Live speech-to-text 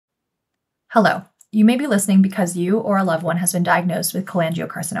Hello. You may be listening because you or a loved one has been diagnosed with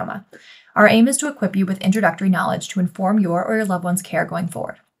cholangiocarcinoma. Our aim is to equip you with introductory knowledge to inform your or your loved one's care going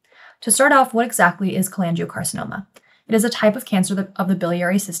forward. To start off, what exactly is cholangiocarcinoma? It is a type of cancer of the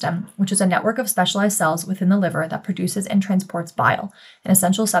biliary system, which is a network of specialized cells within the liver that produces and transports bile, an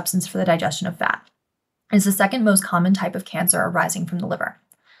essential substance for the digestion of fat. It is the second most common type of cancer arising from the liver.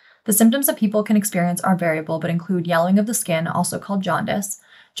 The symptoms that people can experience are variable but include yellowing of the skin, also called jaundice,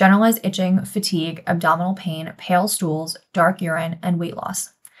 generalized itching, fatigue, abdominal pain, pale stools, dark urine, and weight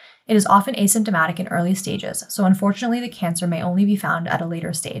loss. It is often asymptomatic in early stages, so unfortunately the cancer may only be found at a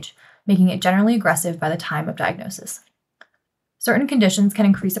later stage, making it generally aggressive by the time of diagnosis. Certain conditions can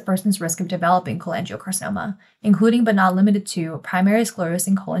increase a person's risk of developing cholangiocarcinoma, including but not limited to primary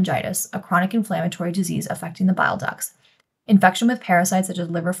sclerosing cholangitis, a chronic inflammatory disease affecting the bile ducts, infection with parasites such as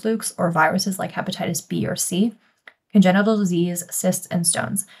liver flukes or viruses like hepatitis B or C, congenital disease, cysts, and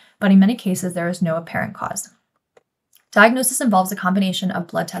stones, but in many cases there is no apparent cause. Diagnosis involves a combination of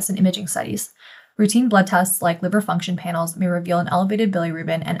blood tests and imaging studies. Routine blood tests like liver function panels may reveal an elevated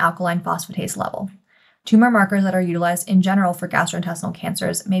bilirubin and alkaline phosphatase level. Tumor markers that are utilized in general for gastrointestinal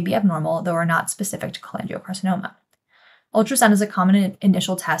cancers may be abnormal, though are not specific to cholangiocarcinoma. Ultrasound is a common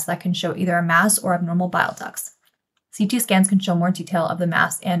initial test that can show either a mass or abnormal bile ducts. CT scans can show more detail of the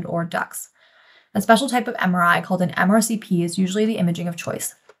mass and/or ducts. A special type of MRI called an MRCP is usually the imaging of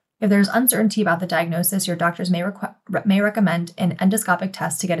choice. If there is uncertainty about the diagnosis, your doctors may recommend an endoscopic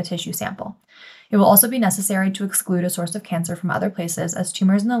test to get a tissue sample. It will also be necessary to exclude a source of cancer from other places, as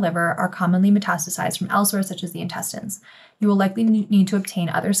tumors in the liver are commonly metastasized from elsewhere, such as the intestines. You will likely need to obtain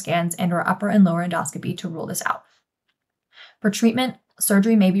other scans and/or upper and lower endoscopy to rule this out. For treatment,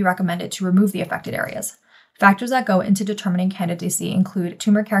 surgery may be recommended to remove the affected areas. Factors that go into determining candidacy include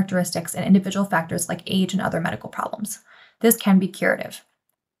tumor characteristics and individual factors like age and other medical problems. This can be curative.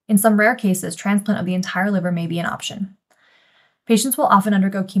 In some rare cases, transplant of the entire liver may be an option. Patients will often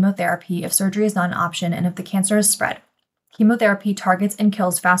undergo chemotherapy if surgery is not an option and if the cancer is spread. Chemotherapy targets and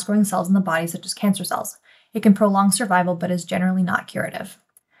kills fast-growing cells in the body, such as cancer cells. It can prolong survival but is generally not curative.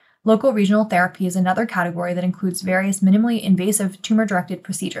 Local regional therapy is another category that includes various minimally invasive tumor-directed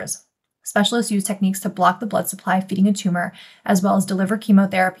procedures. Specialists use techniques to block the blood supply feeding a tumor, as well as deliver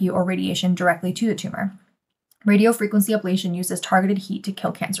chemotherapy or radiation directly to the tumor. Radiofrequency ablation uses targeted heat to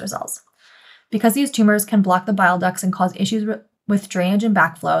kill cancer cells. Because these tumors can block the bile ducts and cause issues with drainage and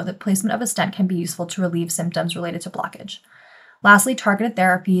backflow, the placement of a stent can be useful to relieve symptoms related to blockage. Lastly, targeted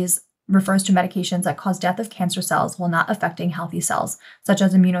therapies refers to medications that cause death of cancer cells while not affecting healthy cells, such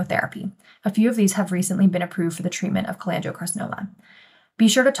as immunotherapy. A few of these have recently been approved for the treatment of cholangiocarcinoma. Be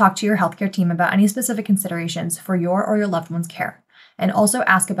sure to talk to your healthcare team about any specific considerations for your or your loved one's care, and also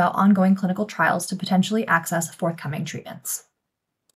ask about ongoing clinical trials to potentially access forthcoming treatments.